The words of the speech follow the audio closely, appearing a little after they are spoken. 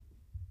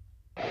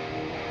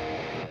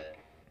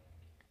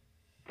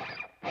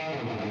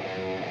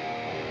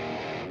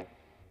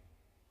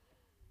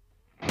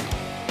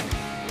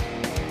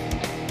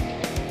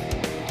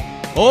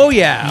Oh,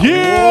 yeah.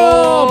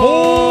 Yeah,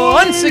 boy.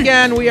 Once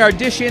again, we are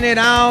dishing it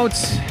out.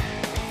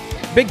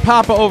 Big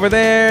Papa over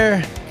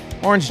there.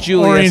 Orange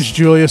Julius. Orange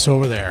Julius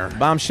over there.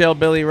 Bombshell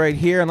Billy right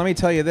here. And let me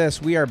tell you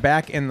this. We are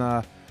back in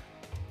the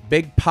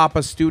Big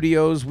Papa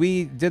Studios.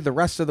 We did the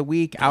rest of the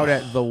week out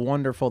at the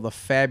wonderful, the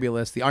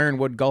fabulous, the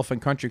Ironwood Golf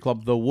and Country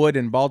Club, The Wood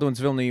in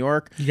Baldwinsville, New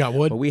York. You got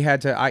wood? But we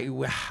had to,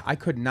 I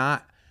could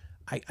not,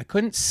 I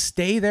couldn't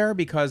stay there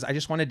because I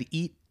just wanted to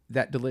eat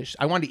that delicious.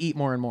 I wanted to eat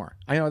more and more.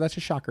 I know that's a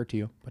shocker to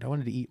you, but I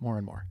wanted to eat more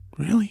and more.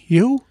 Really?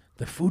 You?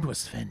 The food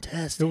was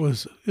fantastic. It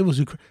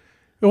was.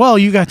 Well,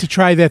 you got to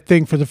try that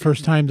thing for the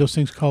first time. Those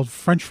things called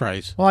French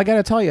fries. Well, I got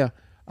to tell you,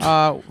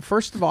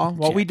 first of all,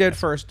 what we did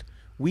first,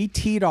 we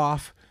teed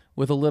off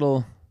with a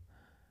little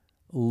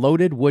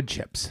loaded wood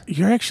chips.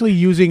 You're actually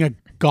using a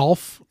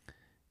golf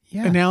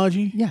Yeah.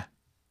 analogy? Yeah.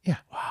 Yeah.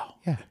 Wow.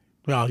 Yeah.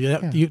 Well,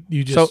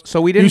 you just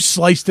So we didn't you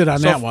sliced it on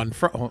so that one.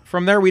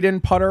 From there, we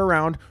didn't putter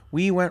around.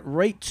 We went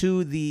right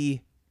to the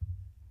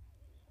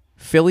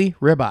Philly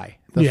ribeye.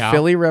 The Yeah.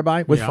 Philly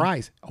ribeye with Yeah.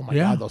 fries. Oh my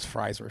Yeah. God, those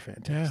fries were Yeah.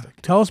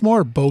 fantastic. Tell us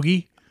more,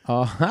 Bogey.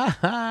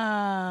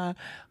 Oh,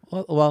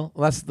 well,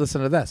 let's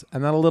listen to this.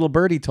 And then a little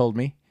birdie told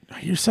me.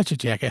 You're such a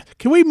jackass.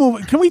 Can we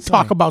move? Can we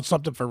talk about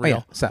something for Oh, yeah,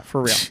 real? set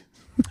for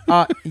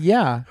real.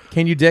 Yeah.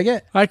 Can you dig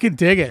it? I can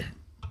dig it,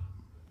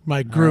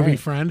 my groovy right.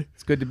 friend.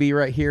 It's good to be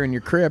right here in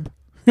your crib.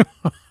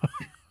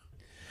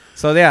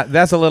 So yeah,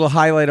 that's a little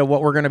highlight of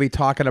what we're going to be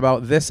talking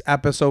about this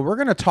episode. We're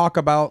going to talk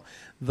about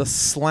the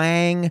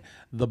slang,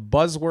 the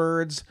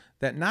buzzwords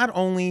that not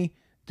only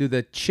do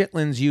the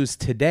chitlins use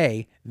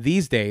today,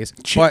 these days,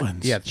 Chitlins.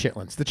 but yeah,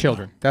 chitlins, the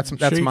children. That's you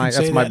my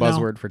can say that now?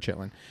 buzzword for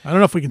chitlin. I don't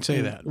know if we can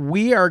say that.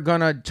 We are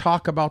going to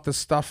talk about the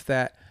stuff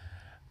that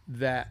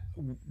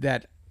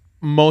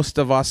most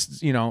of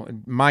us,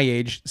 my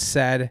age,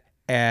 said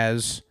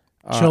as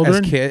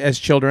Children? as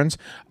children's.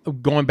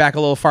 Going back a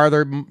little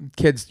farther,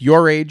 kids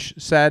your age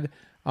said.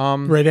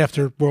 Right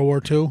after World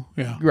War II.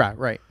 Yeah.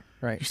 Right.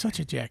 You're such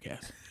a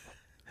jackass.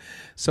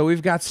 So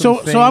we've got some.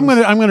 So I'm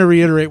gonna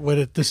reiterate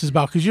what this is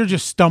about because you're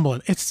just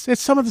stumbling. It's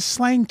some of the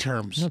slang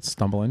terms. Not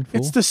stumbling. Fool.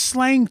 It's the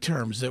slang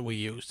terms that we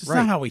use. It's Right.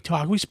 not how we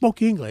talk. We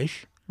spoke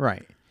English.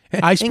 right.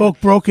 I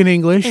spoke broken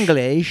English.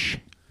 English.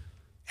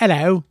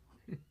 Hello,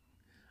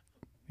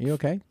 You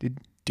okay? You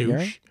all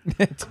douche.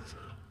 right?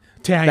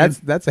 Italian.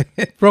 that's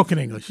it. Broken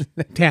English.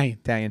 Italian.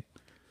 Italian.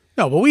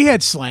 No, but we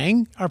had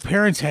slang. Our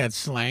parents had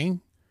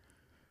slang.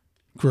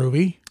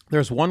 Groovy.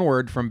 There's one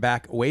word from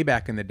way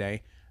back in the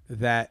day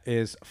that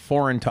is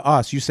foreign to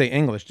us. You say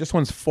English. This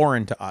one's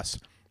foreign to us.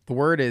 The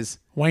word is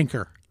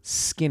Wanker.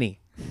 skinny,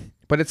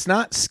 but it's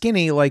not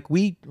skinny like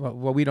we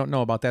don't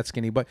know about that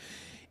skinny, but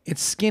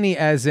it's skinny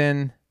as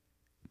in,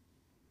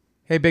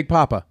 hey, Big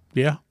Papa,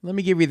 Yeah. let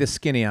me give you the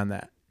skinny on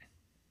that.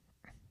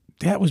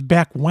 That was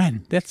back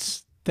when.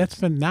 That's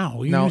been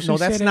now. You No, usually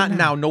say that's that not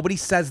now. Nobody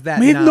says that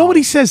Man, now.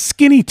 nobody says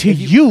skinny to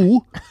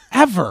you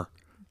ever.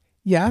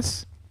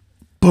 Yes.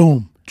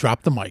 Boom.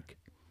 Drop the mic.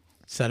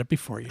 Said it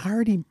before you. I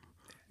already,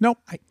 Nope.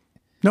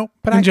 Nope.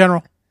 But in I-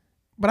 general.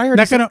 but I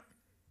already Not said, gonna.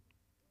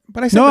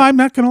 but I said No, that- I'm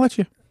not gonna let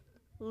you.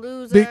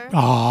 Loser.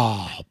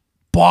 Oh,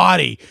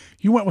 body.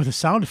 You went with a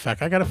sound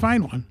effect. I gotta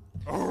find one.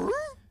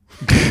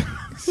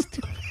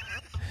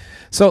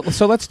 So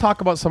let's talk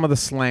about some of the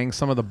slang,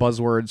 some of the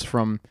buzzwords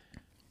from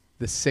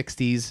the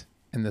 60s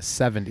and the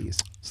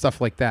 70s,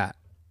 stuff like that.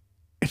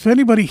 If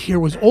anybody here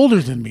was older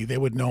than me, they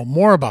would know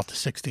more about the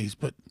 '60s.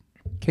 But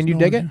Can you no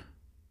dig one it? here.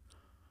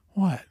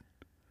 What?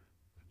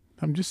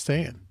 I'm just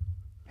saying.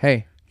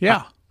 Hey.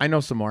 Yeah. I know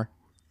some more.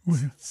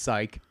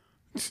 Psych.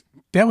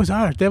 That was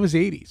ours. That was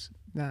 '80s.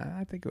 Nah,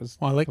 I think it was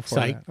Well, I like before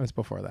Psych. that. It was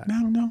before that.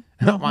 No,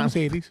 that was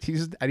 '80s. He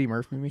just Eddie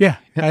Murphy me? Yeah,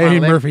 Come Eddie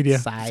on, Murphy. Yeah,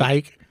 Psych.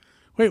 Psych.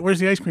 Wait, where's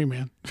the ice cream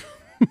man?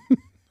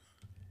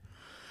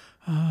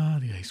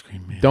 The ice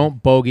cream man.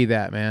 Don't bogey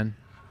that, man.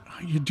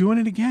 You're doing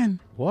it again.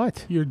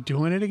 What? You're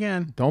doing it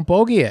again. Don't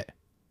bogey it.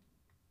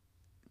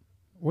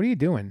 What are you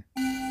doing?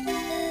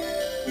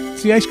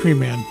 It's the ice cream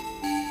man.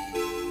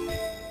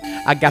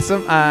 I got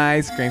some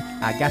ice cream.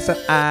 I got some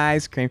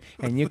ice cream.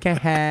 And you can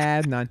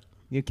have none.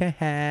 You can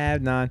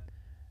have none.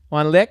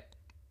 One lick?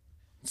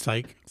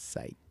 Psych.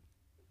 Psych.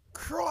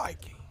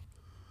 Crikey.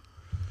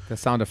 The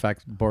sound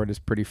effect board is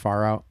pretty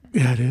far out.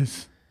 Yeah, it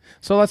is.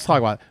 So let's talk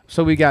about it.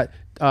 So we got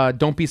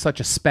don't be such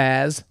a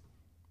spaz.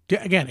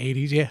 Yeah, again,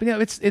 '80s. Yeah.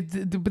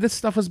 But but this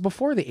stuff was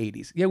before the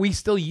 80s. Yeah, we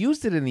still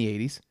used it in the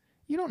 80s.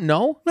 You don't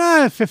know.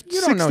 50s,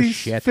 You don't know 60s,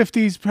 shit.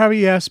 50s,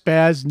 probably, yeah,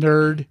 spaz,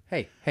 nerd.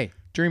 Hey,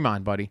 dream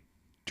on, buddy.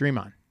 Dream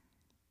on.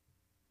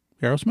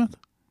 Aerosmith?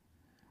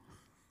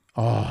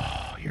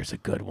 Oh, here's a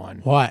good one.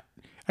 What?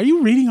 Are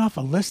you reading off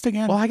a list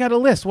again? Well, I got a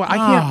list. Well,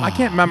 I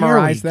can't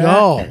memorize here that.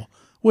 we go.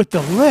 With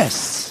the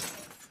lists.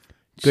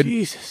 Good-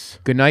 Jesus.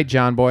 Good night,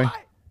 John Boy.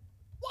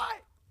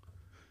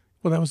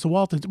 Well, that was the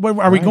Waltons. Are we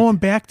Right. going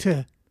back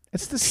to...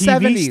 It's the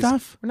TV 70s.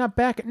 stuff? We're not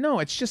back. No,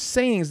 it's just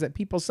sayings that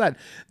people said.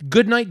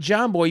 Good night,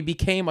 John Boy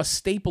became a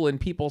staple in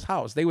people's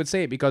house. They would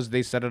say it because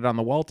they said it on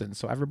the Waltons,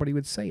 so everybody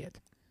would say it.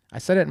 I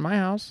said it in my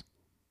house.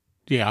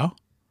 Yeah.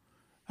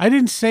 I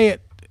didn't say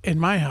it in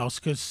my house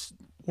because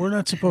we're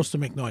not supposed to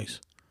make noise.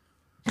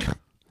 Good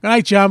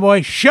night, John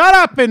Boy. Shut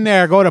up in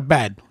there. Go to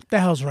bed. What the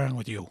hell's wrong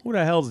with you? Who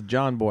the hell's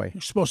John Boy?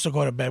 You're supposed to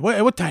go to bed.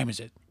 What time is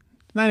it?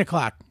 9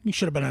 o'clock. You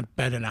should have been in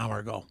bed an hour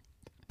ago.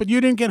 But you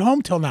didn't get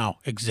home till now.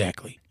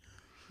 Exactly.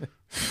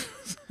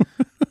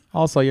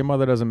 Also, your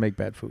mother doesn't make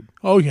bad food.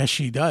 Oh, yes,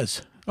 she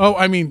does. Oh,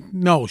 I mean,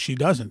 no, she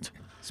doesn't.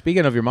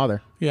 Speaking of your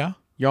mother, Yeah.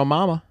 yo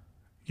mama,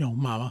 Yo,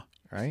 mama.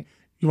 right?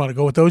 You want to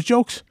go with those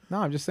jokes? No,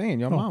 I'm just saying,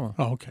 yo mama.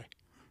 Oh, okay.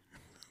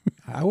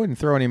 I wouldn't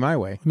throw any my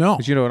way. No.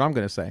 Because you know what I'm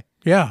going to say.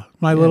 Yeah,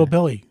 my little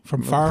Billy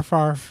from far,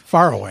 far,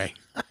 far away.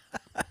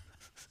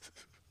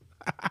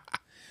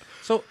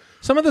 So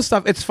some of the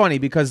stuff, it's funny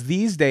because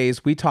these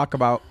days we talk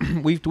about,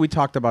 we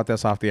talked about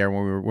this off the air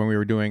when we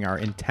were doing our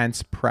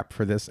intense prep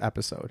for this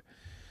episode.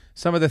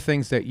 Some of the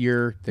things that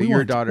your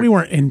daughter. We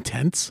weren't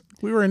intense.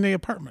 We were in the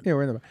apartment. Yeah,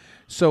 we're in the.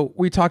 So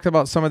we talked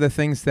about some of the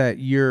things that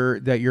your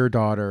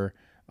daughter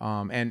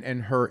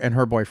and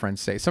her boyfriend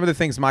say. Some of the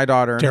things my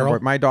daughter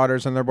and my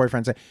daughters and their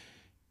boyfriends say.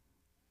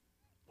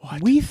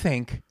 What? We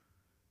think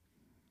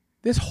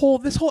this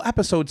whole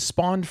episode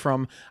spawned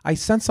from I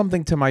sent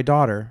something to my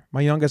daughter,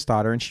 my youngest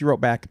daughter, and she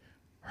wrote back,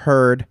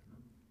 "Heard."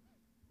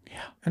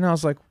 Yeah. And I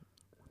was like,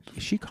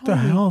 "Is she What the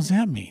calling me? hell does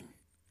that mean?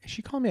 Is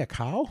she calling me a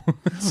cow?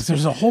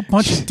 There's a whole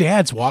bunch of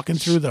dads walking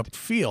through the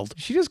field.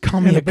 She just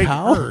called me And a a big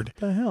cow? herd.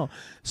 What the hell?"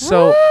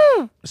 So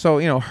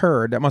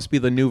heard. That must be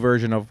the new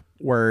version of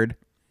word.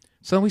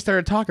 So then we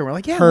started talking. We're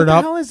like, yeah, Heard what the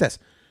up. hell is this?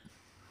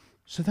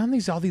 So then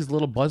all these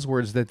little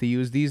buzzwords that they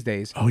use these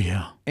days. Oh,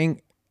 yeah. And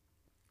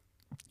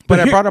But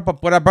I here-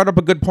 brought up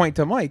a good point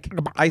to Mike.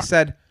 I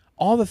said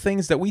all the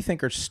things that we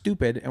think are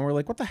stupid, and we're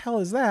like, what the hell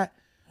is that?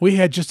 We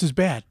had just as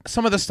bad.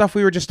 Some of the stuff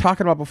we were just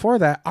talking about before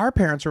that, our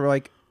parents were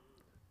like,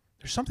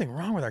 there's something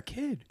wrong with our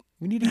kid.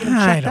 We need to get him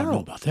I checked don't know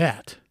out. about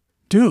that.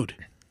 Dude.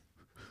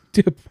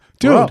 Dude.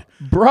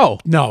 Bro.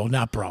 No,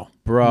 not bro.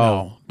 Bro.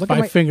 No. Look at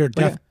my- Five-finger look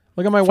death. at-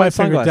 Look at my white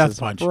Five-finger sunglasses. death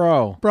punch.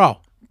 Bro.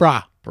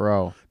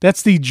 Brah.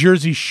 That's the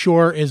Jersey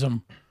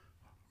Shore-ism.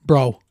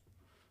 Bro.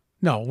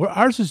 No,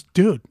 ours is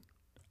dude.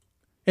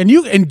 And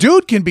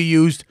dude can be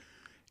used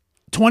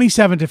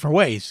 27 different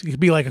ways. It could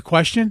be like a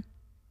question.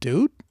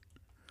 Dude.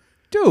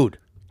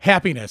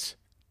 Happiness.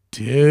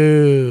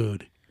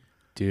 Dude.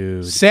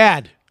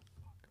 Sad.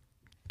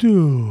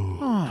 Dude.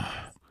 I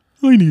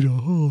need a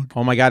hug.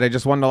 Oh my God, I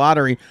just won the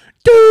lottery.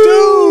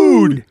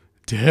 Dude.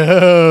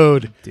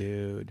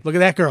 Dude. Look at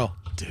that girl.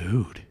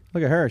 Dude.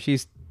 Look at her.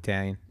 She's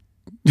Italian.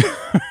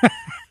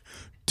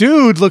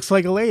 Dude looks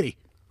like a lady.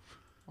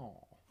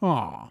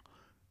 Aw.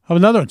 Have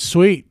another one.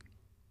 Sweet.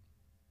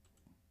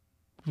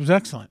 It was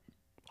excellent.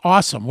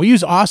 Awesome. We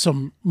use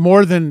awesome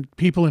more than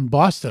people in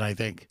Boston, I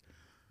think.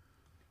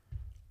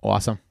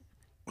 Awesome.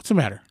 What's the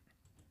matter?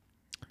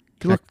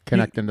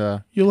 Connecting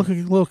to... You look a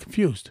little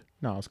confused.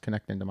 No, I was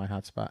connecting to my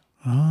hotspot.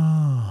 Oh.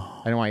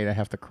 I don't want you to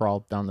have to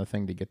crawl down the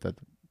thing to get the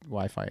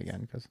Wi-Fi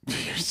again, because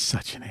You're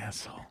such an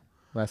asshole.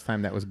 last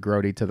time that was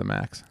grody to the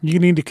max. You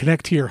need to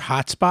connect to your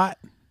hotspot?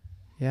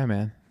 Yeah,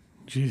 man.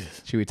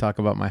 Jesus. Should we talk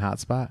about my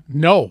hotspot?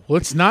 No,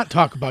 let's not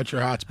talk about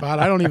your hotspot.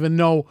 I don't even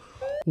know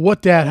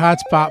what that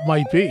hotspot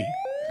might be.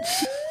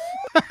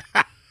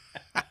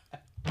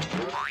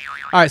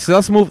 All right, so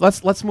let's move up.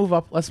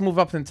 Let's move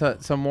up into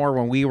some more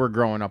when we were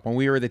growing up, when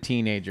we were the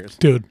teenagers.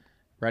 Dude.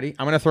 Ready?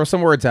 I'm gonna throw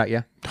some words at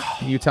you.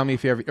 You tell me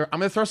if you ever. I'm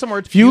gonna throw some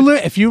words.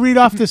 If you read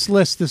off this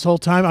list this whole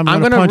time, I'm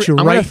gonna punch you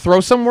I'm right. gonna throw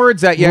some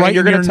words at you, right and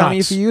you're in gonna your tell me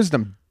nuts. if you use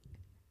them.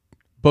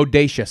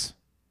 Bodacious.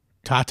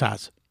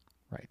 Tatas.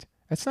 Right.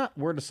 That's not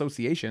word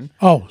association.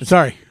 Oh,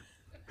 sorry.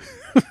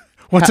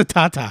 What's a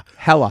tata?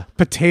 Hella.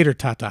 Potato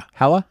tata.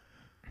 Hella?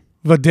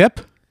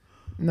 Vadip?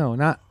 No,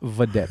 not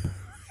vadip.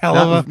 Hell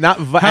of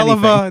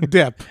a anything.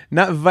 dip.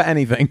 Not va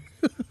anything.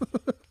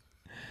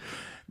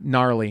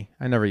 Gnarly.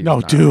 I never used No,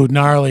 gnarly. dude,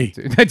 gnarly.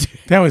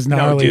 That was No,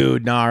 gnarly.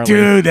 dude, gnarly.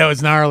 Dude, that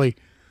was gnarly.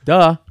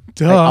 Duh.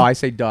 Duh. I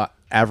say duh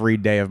every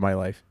day of my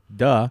life.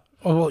 Duh.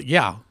 Oh, well,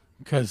 yeah,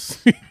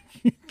 because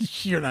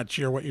you're not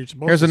sure what you're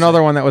supposed Here's to another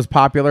say. one that was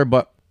popular,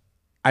 but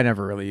I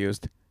never really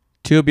used.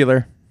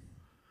 Tubular.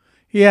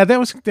 Yeah, that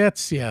was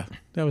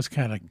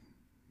kind of.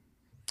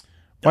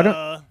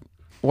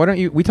 Why don't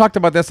you? We talked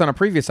about this on a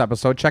previous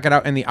episode. Check it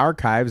out in the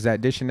archives at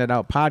Dishing It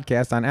Out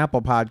podcast on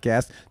Apple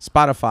Podcast,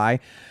 Spotify,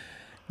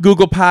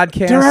 Google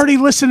Podcast. They're already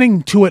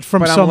listening to it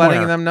from but somewhere. I'm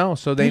letting them know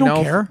so they don't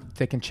know care.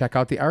 they can check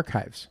out the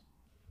archives.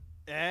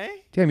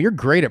 Damn, you're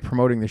great at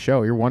promoting the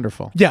show. You're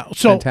wonderful. Yeah,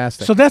 so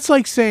Fantastic. So that's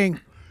like saying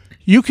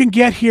you can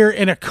get here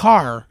in a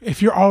car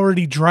if you're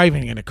already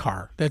driving in a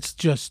car. That's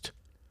just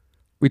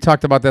We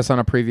talked about this on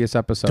a previous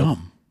episode.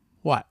 dumb.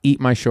 What? Eat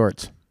my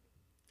shorts.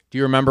 Do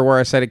you remember where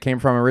I said it came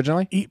from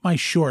originally? Eat my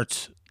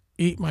shorts.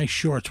 Eat my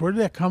shorts. Where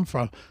did that come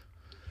from?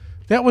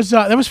 That was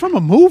from a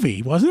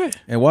movie, wasn't it?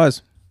 It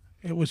was.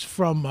 It was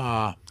from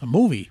a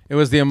movie. It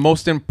was the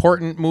most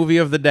important movie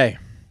of the day.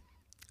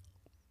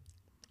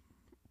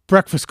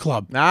 Breakfast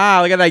Club. Ah,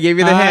 look at that! I gave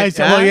you the hint.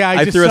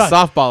 I just threw a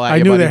saw it. softball at I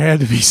you. knew buddy. there had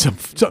to be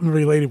something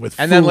related with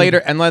And food.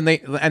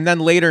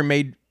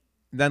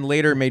 then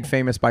later made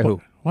famous by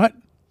who? What?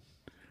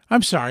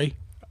 I'm sorry.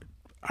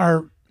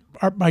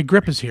 My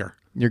grip is here.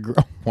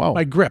 Whoa,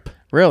 My grip.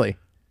 really?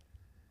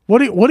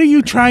 What are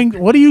you trying?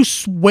 What are you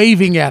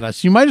waving at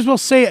us? You might as well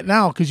say it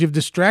now because you've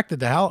distracted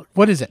the hell.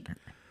 What is it?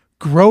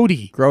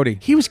 Grody.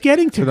 Grody. He was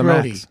getting to the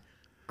Grody. max.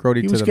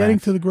 Grody He to was the getting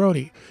max. to the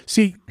Grody.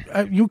 See,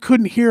 you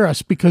couldn't hear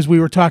us because we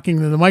were talking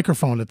to the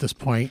microphone at this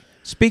point.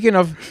 Speaking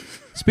of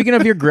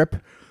your grip,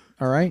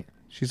 all right,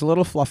 she's a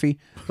little fluffy.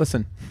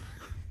 Listen,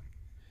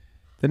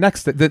 the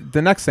next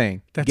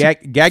saying,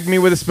 gag me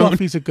with a spoon.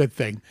 Fluffy's a good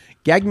thing.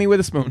 Gag me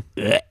with a spoon.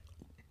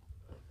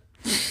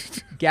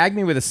 Gag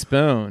me with a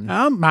spoon,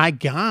 Oh my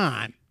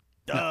God.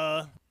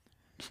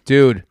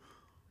 dude.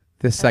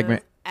 This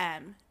segment.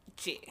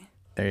 OMG.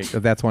 There you go.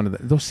 That's one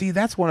of the. See,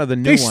 that's one of the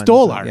new They ones.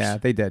 stole ours. Yeah,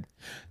 they did.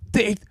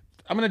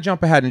 I'm gonna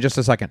jump ahead in just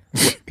a second.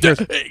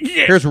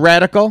 Here's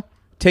Radical.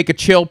 Take a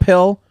chill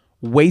pill.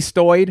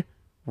 Wastoid.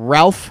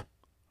 Ralph.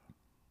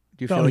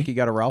 Do you feel like you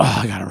got a Ralph? Oh,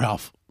 I got a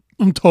Ralph.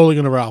 I'm totally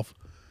going to Ralph.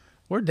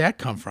 Where'd that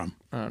come from?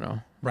 I don't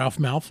know. Ralph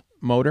Malph?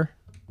 Motor.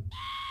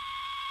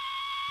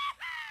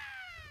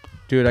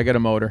 Dude, I got a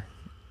motor.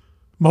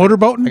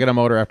 Motorboating? I got a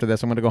motor after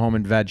this. I'm gonna go home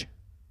and veg.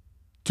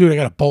 Dude, I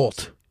got a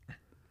Bolt.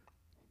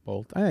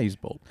 Bolt. I use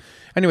Bolt.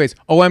 Anyways,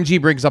 OMG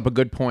brings up a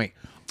good point.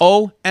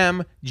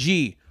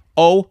 OMG.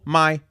 Oh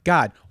my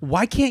God.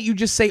 Why can't you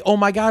just say oh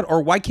my God,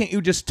 or why can't you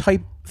just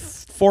type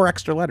 4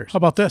 extra letters? How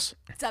about this?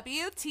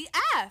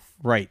 WTF.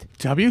 Right.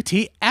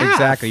 WTF.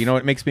 Exactly. You know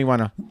what makes me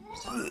want to.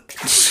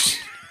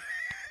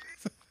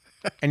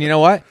 And you know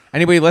what?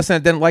 Anybody listening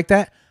that didn't like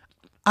that?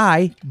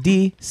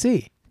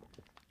 IDC.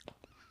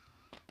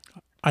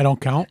 I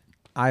don't count.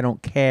 I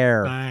don't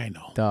care. I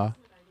know. Duh.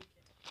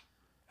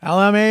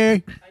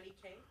 LMA.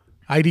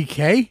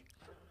 IDK?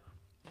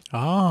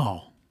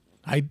 Oh.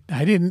 I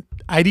didn't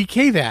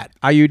IDK that.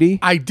 IUD?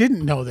 I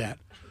didn't know that.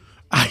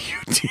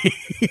 IUD.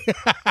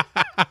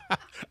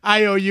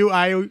 IOU,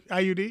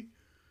 IUD?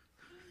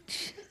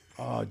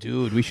 Oh,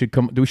 dude, we should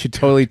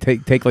totally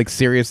take like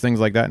serious things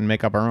like that and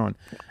make up our own.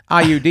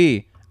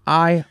 IUD.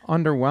 I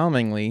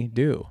underwhelmingly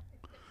do.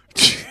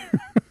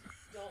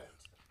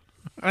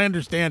 I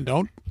understand,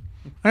 don't.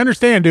 I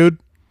understand, dude.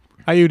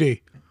 IUD.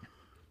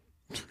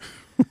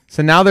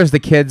 So now there's the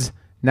kids.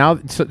 Now,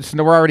 so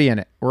we're already in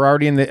it. We're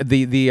already in the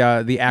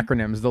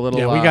acronyms, the little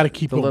Yeah, we got to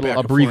keep the going little back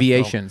and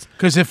abbreviations.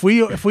 Because if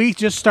we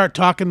just start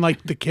talking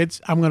like the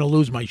kids, I'm gonna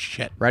lose my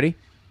shit. Ready?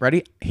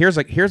 Here's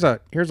a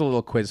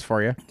little quiz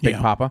for you, Big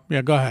Yeah. Papa.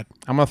 Yeah, go ahead.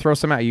 I'm gonna throw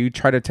some at you. You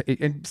try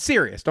to and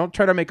serious. Don't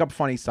try to make up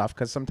funny stuff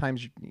because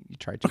sometimes you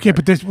try to. Okay,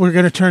 but we're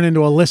gonna turn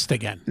into a list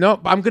again.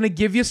 No, I'm gonna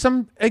give you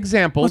some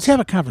examples. Let's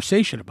have a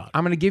conversation about it.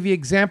 I'm gonna give you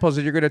examples,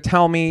 and you're gonna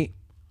tell me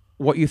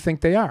what you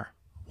think they are.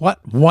 What?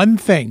 One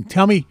thing.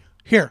 Tell me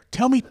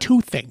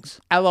 2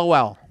 things.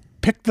 LOL.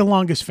 Pick the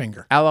longest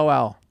finger.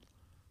 LOL.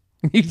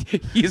 you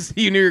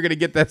knew you were gonna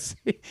get that.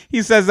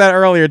 He says that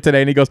earlier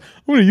today, and he goes,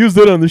 "I'm gonna use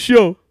that on the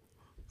show."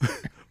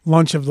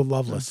 Lunch of the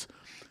Loveless.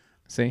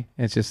 See,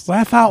 it's just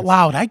Laugh out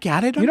loud. I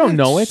got it. you don't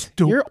know it.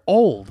 You're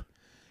old.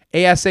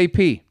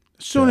 ASAP.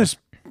 As soon as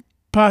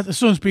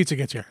pizza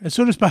gets here. As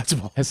soon as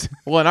possible.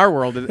 Well, in our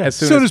world, as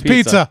soon, soon as as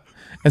pizza.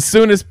 As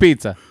soon as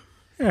pizza.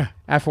 Yeah.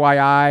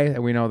 FYI,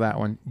 we know that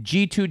one.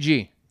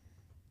 G2G.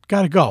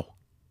 Gotta go.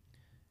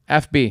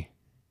 FB.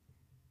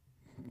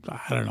 I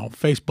don't know.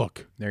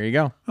 Facebook. There you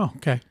go. Oh,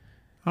 okay.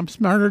 I'm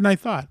smarter than I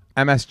thought.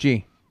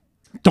 MSG.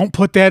 Don't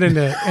put that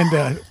into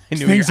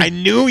things I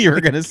knew you were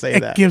going to say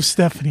that that. gives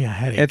Stephanie a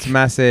headache. It's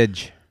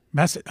message.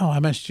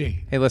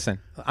 MSG. Hey, listen.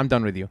 I'm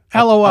done with you.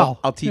 LOL.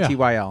 I'll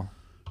TTYL.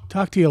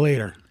 Talk to you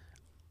later.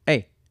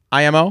 Hey,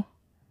 IMO.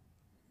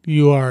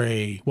 You are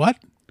a what?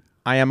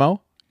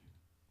 IMO.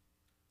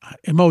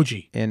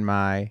 Emoji. In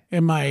my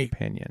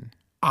opinion.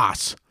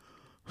 Ass.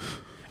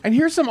 And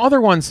here's some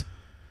other ones.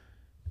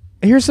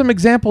 Here's some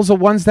examples of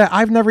ones that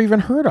I've never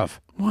even heard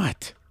of.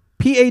 What?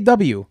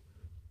 PAW.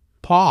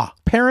 Paw.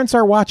 Parents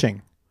are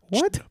watching.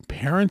 What?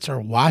 Parents are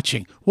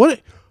watching.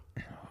 What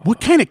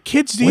kind of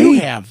kids do you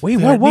have? Wait,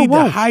 that whoa, need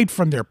whoa. to hide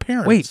from their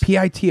parents. Wait,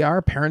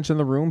 PITR, parents in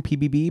the room.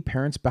 PBB,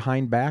 parents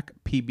behind back.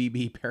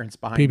 PBB, parents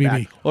behind PBB.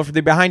 back. Well, if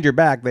they're behind your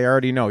back, they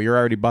already know. You're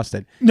already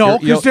busted. No,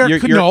 because they're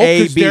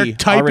AB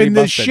typing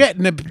this busted. shit,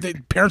 and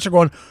the parents are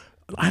going,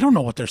 I don't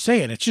know what they're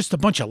saying. It's just a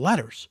bunch of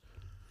letters.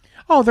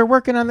 Oh, they're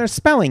working on their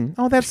spelling.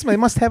 Oh, they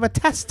must have a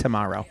test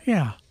tomorrow.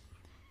 Yeah.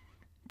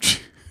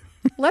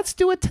 Let's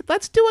do a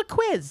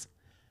quiz.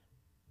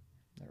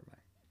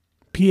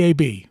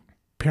 PAB.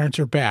 Parents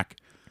are back.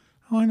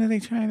 When are they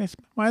trying this?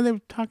 Why are they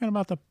talking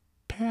about the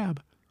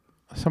PAB?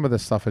 Some of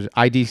this stuff is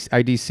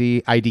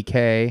IDC,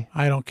 IDK.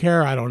 I don't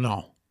care. I don't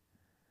know.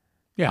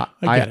 Yeah,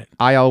 I get it.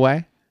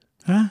 ILY.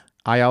 Huh?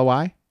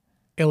 ILY.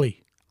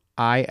 Illy.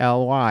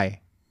 ILY.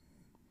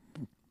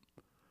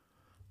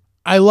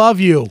 I love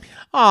you.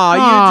 Oh, you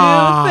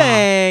do.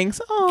 Thanks.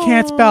 Aw.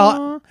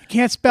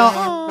 Can't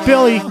spell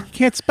Billy.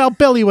 Can't spell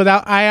Billy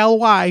without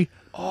ILY.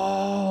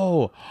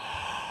 Oh.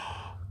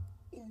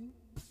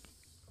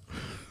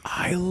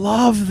 I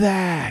love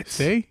that.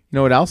 See? You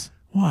know what else?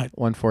 What?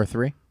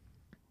 143.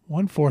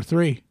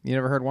 143. You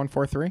never heard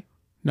 143?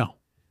 No.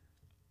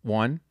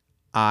 1.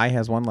 I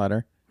has 1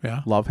 letter.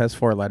 Yeah. Love has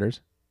 4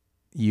 letters.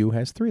 U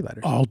has 3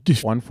 letters. Oh,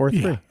 just, 1, 4, 3.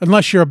 yeah.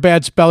 Unless you're a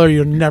bad speller,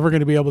 you're never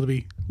going to be able to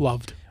be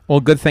loved. Well,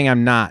 good thing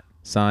I'm not,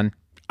 son.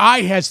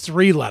 I has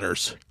 3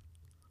 letters.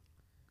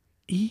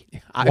 E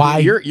I, Y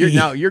you're E.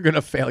 now you're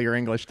gonna fail your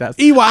English test.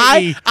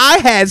 E-Y-E. I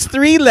has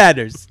 3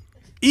 letters.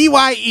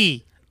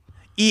 E-Y-E.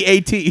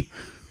 EAT.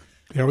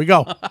 There we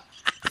go.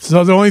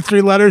 So the only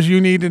 3 letters you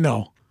need to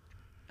know.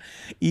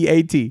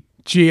 EAT.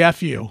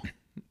 GFU.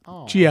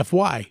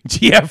 GFY.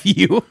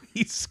 GFU.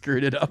 He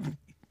screwed it up.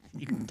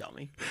 You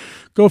dummy.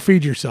 Go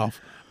feed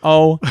yourself.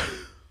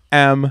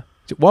 OM.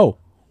 Whoa.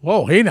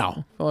 Whoa, hey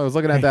now. Well, I was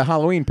looking at that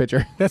Halloween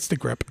picture. That's the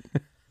grip.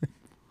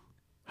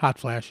 Hot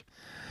flash.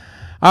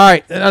 All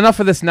right, enough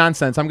of this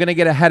nonsense. I'm gonna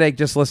get a headache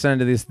just listening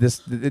to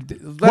this.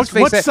 Let's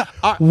face it.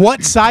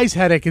 What size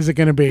headache is it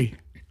going to be?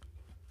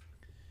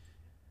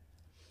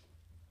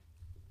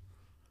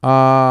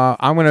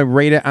 I'm gonna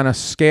rate it on a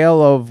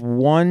scale of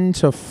 1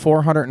 to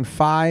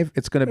 405.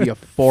 It's gonna be a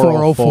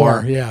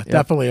 404. Yeah, Yep.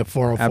 definitely a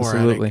 404.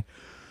 Absolutely.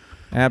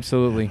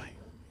 Absolutely.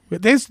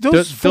 Those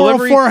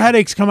Delivery- 404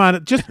 headaches come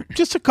on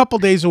just a couple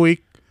days a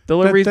week.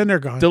 Deliveries. Then they're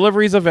gone.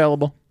 Deliveries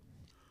available.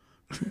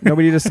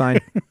 Nobody to sign.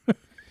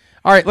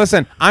 All right,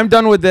 listen. I'm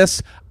done with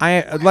this.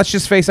 Let's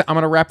just face it. I'm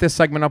gonna wrap this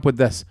segment up with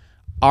this.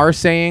 Our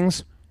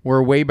sayings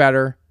were way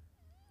better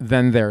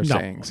than their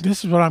sayings.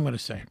 This is what I'm going to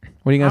say.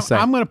 What are you gonna say?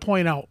 I'm going to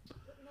point out.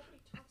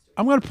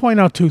 I'm going to point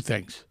out 2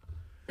 things.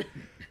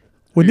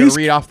 When You're gonna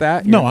read off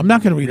that? No, I'm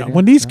not going to read it.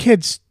 When these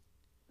kids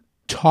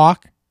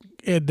talk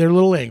in their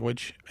little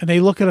language and they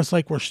look at us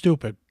like we're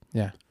stupid,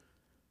 Yeah.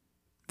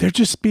 they're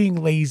just being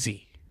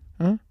lazy.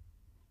 Huh?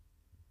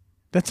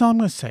 That's all I'm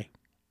going to say.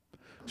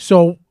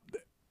 So,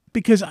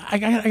 because I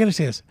got to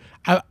say this,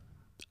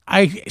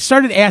 I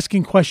started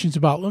asking questions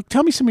about. Look,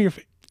 tell me some of your.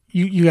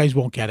 You guys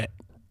won't get it.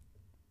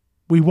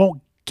 We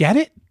won't get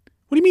it.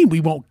 What do you mean we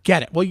won't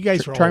get it? Well, you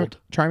guys are old.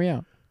 Try me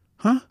out.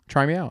 Huh?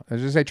 Try me out. I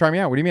was just say try me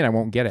out. What do you mean I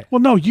won't get it?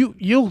 Well, no,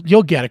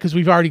 you'll get it because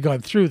we've already gone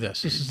through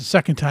this. This is the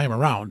second time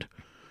around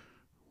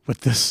with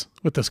this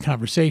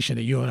conversation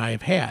that you and I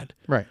have had.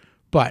 Right.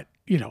 But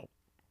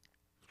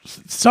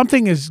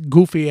something as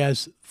goofy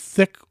as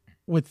thick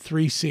with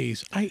 3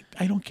 C's. I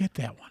don't get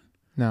that one.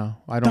 No,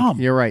 I don't.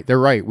 Dumb. You're right. They're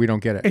right. We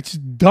don't get it. It's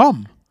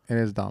dumb. It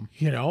is dumb.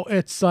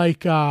 It's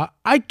like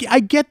I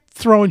get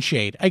throwing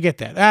shade. I get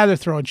that. They're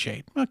throwing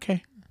shade.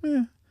 Okay.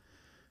 All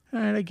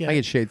right, I get I it.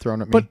 get shade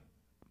thrown at me. But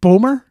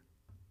boomer?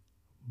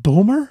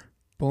 Boomer.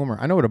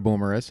 I know what a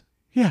boomer is.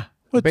 Yeah.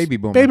 Baby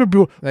boomer. Baby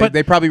boomer.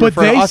 They probably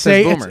refer to us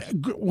as boomers.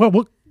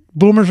 Well,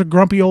 boomers are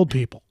grumpy old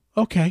people.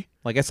 Okay.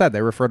 Like I said,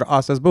 they refer to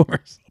us as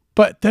boomers.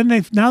 But then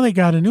they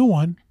got a new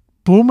one,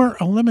 Boomer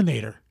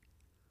Eliminator.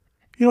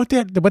 You know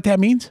what that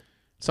means?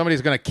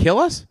 Somebody's going to kill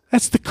us?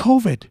 That's the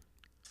COVID.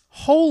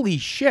 Holy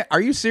shit.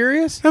 Are you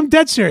serious? I'm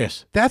dead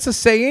serious. That's a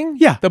saying?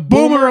 Yeah. The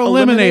Boomer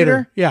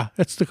Eliminator? Yeah,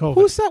 that's the COVID.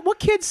 Who's that? What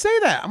kids say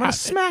that? I'm going to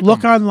smack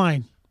Look them.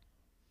 online.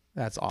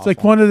 That's awful. It's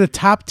like one of the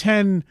top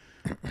 10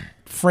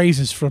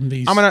 phrases from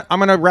these. I'm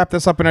gonna wrap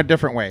this up in a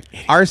different way.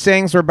 Our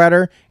sayings are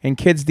better, and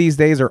kids these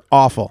days are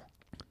awful.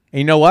 And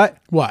you know what?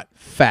 What?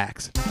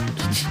 Facts.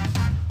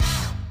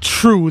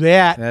 True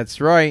that.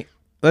 That's right.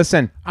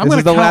 Listen, I'm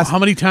going to count how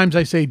many times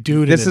I say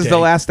dude This in a is day. the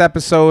last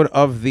episode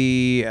of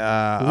the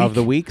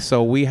week,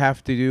 so we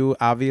have to do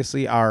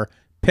obviously our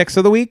picks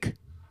of the week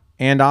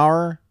and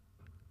our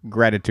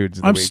gratitudes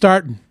of the week. I'm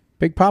starting.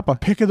 Big Papa.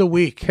 Pick of the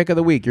week. Pick of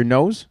the week. Your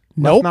nose?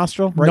 Nope. Left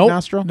nostril? Right nope.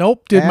 nostril?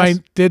 Nope. Ass?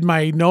 Did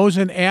my nose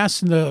and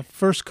ass in the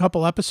first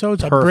couple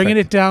episodes. Perfect. I'm bringing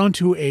it down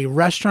to a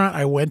restaurant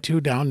I went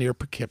to down near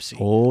Poughkeepsie.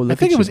 Oh, look I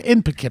think at it was you.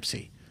 in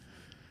Poughkeepsie.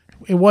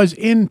 It was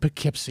in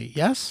Poughkeepsie.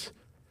 Yes.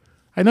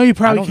 I know you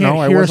probably I don't know. can't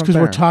I hear us wasn't because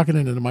we're there. talking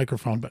into the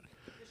microphone, but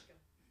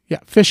yeah,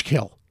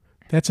 Fishkill.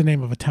 That's the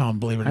name of a town,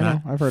 believe it or I know.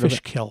 not. I've heard of it.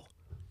 Fishkill.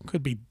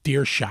 Could be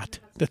Deer Shot.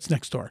 That's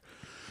next door.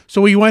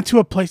 So we went to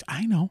a place.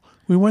 I know.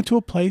 We went to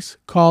a place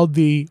called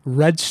the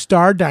Red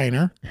Star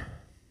Diner.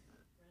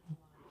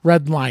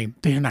 Red Line.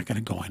 They're not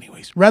going to go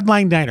anyways. Red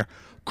Line Diner.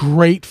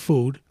 Great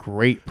food.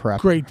 Great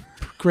prep. Great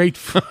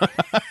food.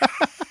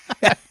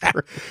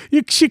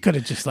 She could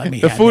have just let me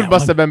The have food that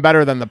must one. have been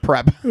better than the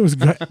prep. It was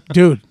good.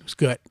 Dude, it was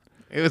good.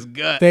 It was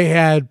good. They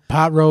had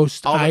pot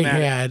roast. All that I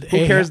matters. had.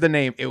 Who cares the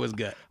name? It was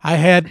good. I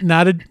had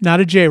not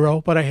a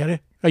J-Ro, but I had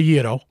a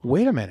gyro.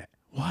 Wait a minute.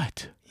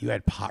 What? You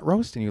had pot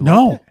roast and you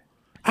No. liked it?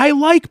 I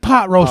like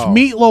pot roast. Oh.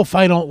 Meatloaf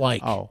I don't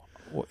like. Oh.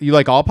 You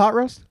like all pot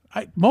roast?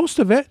 Most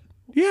of it.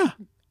 Yeah.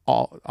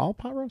 All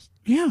pot roast?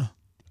 Yeah.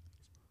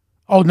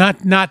 Oh,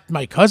 not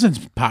my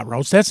cousin's pot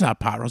roast. That's not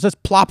pot roast. That's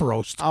plop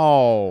roast.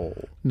 Oh.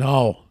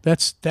 No,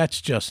 that's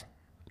just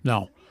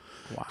no.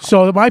 Wow.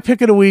 So my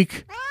pick of the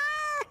week,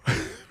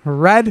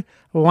 Red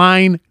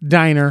Line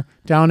Diner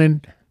down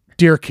in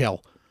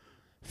Deerkill.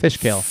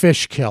 Fishkill.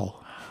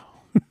 Fishkill.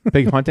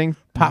 Big hunting?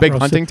 Pot Big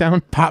roast. hunting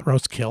town? Pot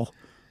roast kill.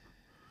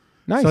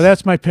 Nice. So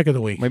that's my pick of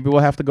the week. Maybe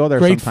we'll have to go there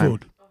Great sometime.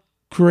 food.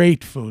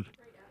 Great food.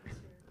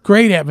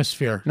 Great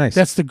atmosphere. Nice.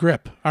 That's the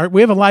grip. All right,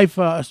 we have a live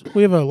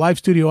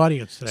studio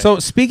audience today. So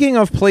speaking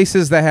of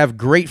places that have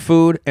great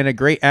food and a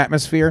great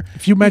atmosphere,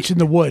 if you mention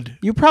the wood,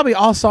 you probably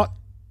all saw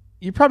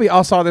you probably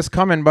all saw this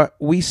coming, but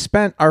we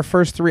spent our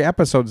first 3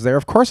 episodes there.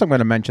 Of course, I'm going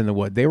to mention the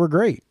Wood. They were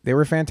great. They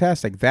were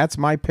fantastic. That's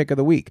my pick of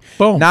the week.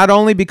 Boom. Not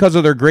only because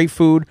of their great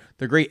food,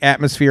 the great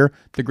atmosphere,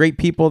 the great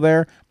people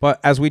there, but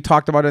as we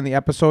talked about in the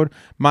episode,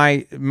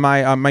 my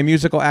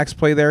musical acts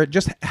play there.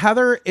 Just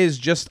Heather is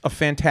just a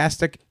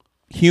fantastic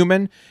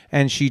human,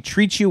 and she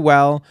treats you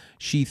well.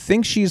 She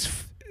thinks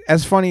she's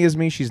as funny as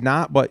me. She's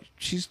not, but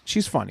she's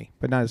funny,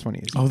 but not as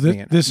funny as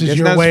me. This is it's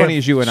your not way. as funny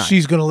as you and I.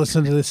 She's going to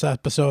listen to this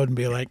episode and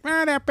be like,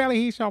 "Man, that Billy,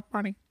 he's so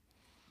funny."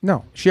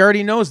 No, she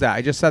already knows that.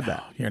 I just said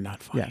that. You're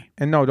not funny. Yeah,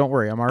 and no, don't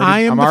worry. I'm already. I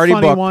am I'm the already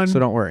funny booked, one. so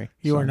don't worry.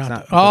 You So are it's not.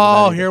 because of that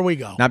Oh, either. here we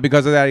go. Not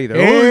because of that either.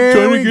 Here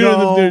trying we to get on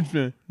go. the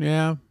ditch.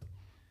 Yeah.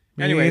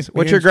 Anyways,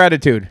 what's your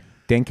gratitude,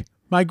 Dink?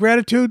 My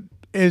gratitude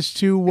is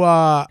to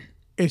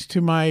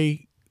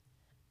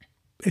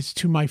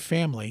my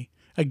family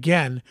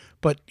again.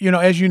 But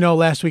as you know,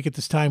 last week at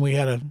this time we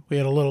had a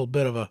little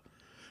bit of a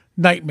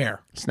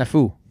nightmare,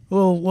 Snafu. a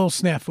little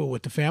snafu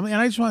with the family,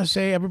 and I just want to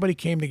say everybody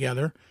came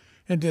together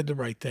and did the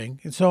right thing,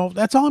 and so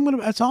that's all I'm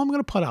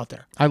gonna put out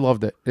there. I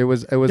loved it. It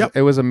was Yep.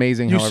 it was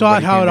amazing. You how saw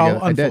it, everybody how came it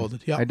all together.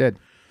 unfolded. Yep. I did.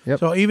 Yep.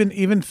 So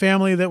even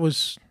family that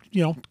was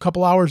a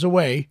couple hours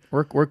away,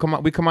 we come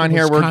on was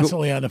here.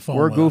 constantly on the phone.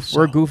 with us,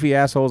 We're so. goofy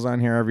assholes on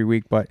here every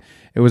week, but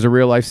it was a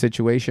real life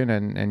situation,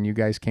 and you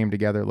guys came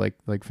together like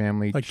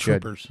family Like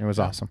should. troopers. It was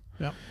awesome.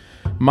 Yep.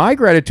 My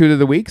gratitude of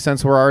the week,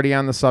 since we're already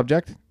on the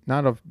subject,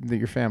 not of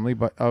your family,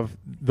 but of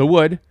the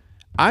Wood,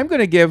 I'm going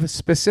to give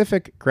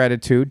specific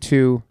gratitude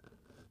to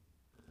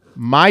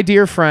my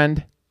dear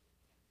friend,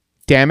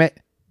 damn it,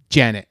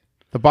 Janet,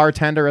 the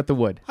bartender at the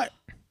Wood.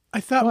 I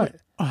thought.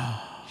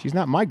 What? She's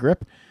not my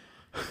grip.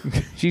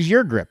 She's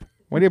your grip.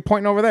 What are you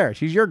pointing over there?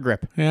 She's your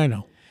grip. Yeah, I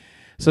know.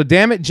 So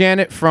damn it,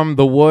 Janet from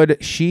the Wood,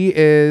 she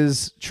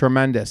is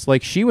tremendous.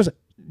 Like she was,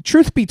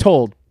 truth be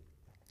told,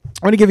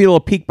 I'm going to give you a little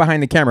peek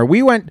behind the camera.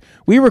 We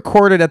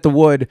recorded at the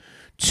Wood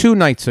 2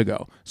 nights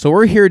ago. So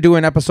we're here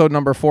doing episode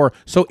number 4.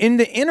 So in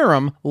the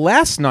interim,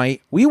 last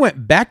night, we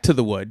went back to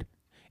the Wood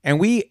and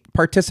we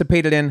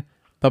participated in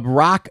the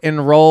rock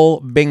and roll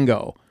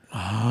bingo.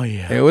 Oh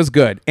yeah. It was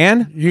good.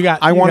 And I you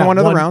won got one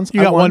of the rounds.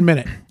 You I got won. 1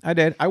 minute. I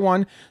did. I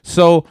won.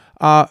 So,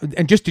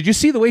 and just did you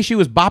see the way she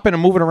was bopping and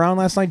moving around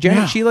last night,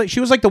 Janet? Yeah. She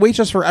was like the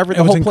waitress for the was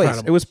whole place.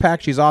 incredible. It was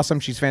packed. She's awesome.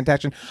 She's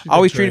fantastic.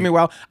 Always treated great. me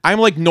well. I'm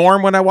like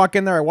Norm when I walk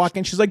in there. I walk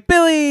in, she's like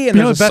Billy, and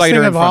You know there's the a best cider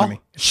thing in of front all? of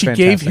me. It's She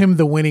fantastic. gave him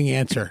the winning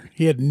answer.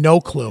 He had no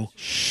clue.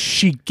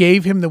 She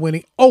gave him the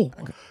winning. Oh,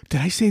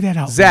 did I say that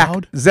out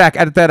loud? Zach,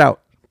 edit that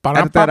out.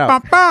 Edit that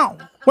out.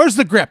 Ba-dum-bum-bum-bum. Where's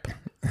the grip?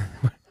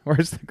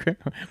 Where's the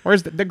grip?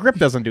 Where's the grip?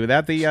 Doesn't do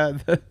that.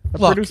 The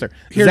Look, producer,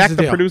 here's Zach, the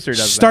deal. producer,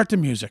 does Start the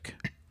music.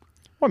 that.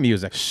 What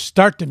music?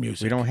 Start the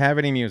music. We don't have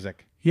any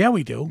music. Yeah,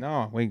 we do.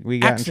 No, we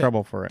got Exit. in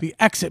trouble for it. The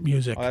exit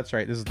music. Oh, that's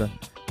right. This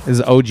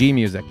is OG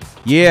music.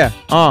 Yeah.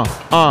 What?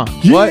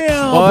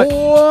 Yeah, What?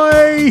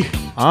 boy.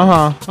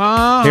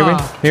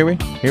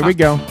 Here we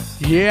go.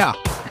 Yeah.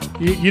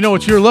 You know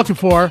what you're looking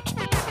for.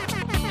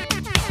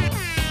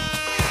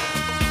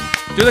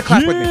 Do the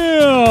clap with me.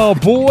 Yeah,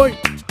 boy.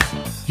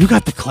 You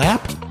got the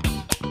clap?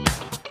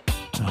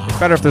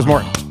 Better if there's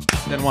more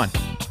than one.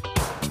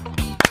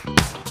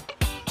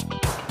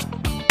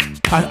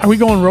 Are we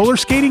going roller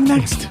skating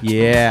next?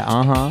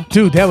 Yeah.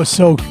 Dude, that was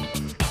so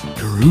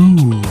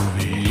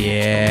groovy.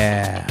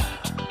 Yeah.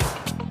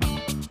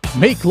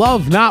 Make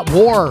love, not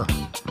war.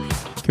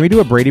 Can we do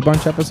a Brady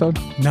Bunch episode,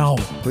 No.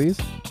 please?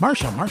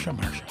 Marsha.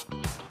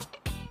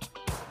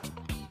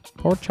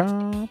 Pork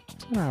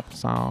chops and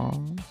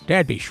applesauce.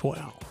 That'd be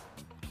swell.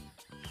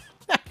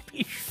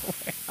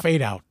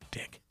 Fade out,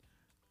 dick.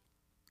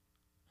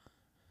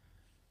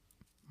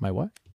 My what?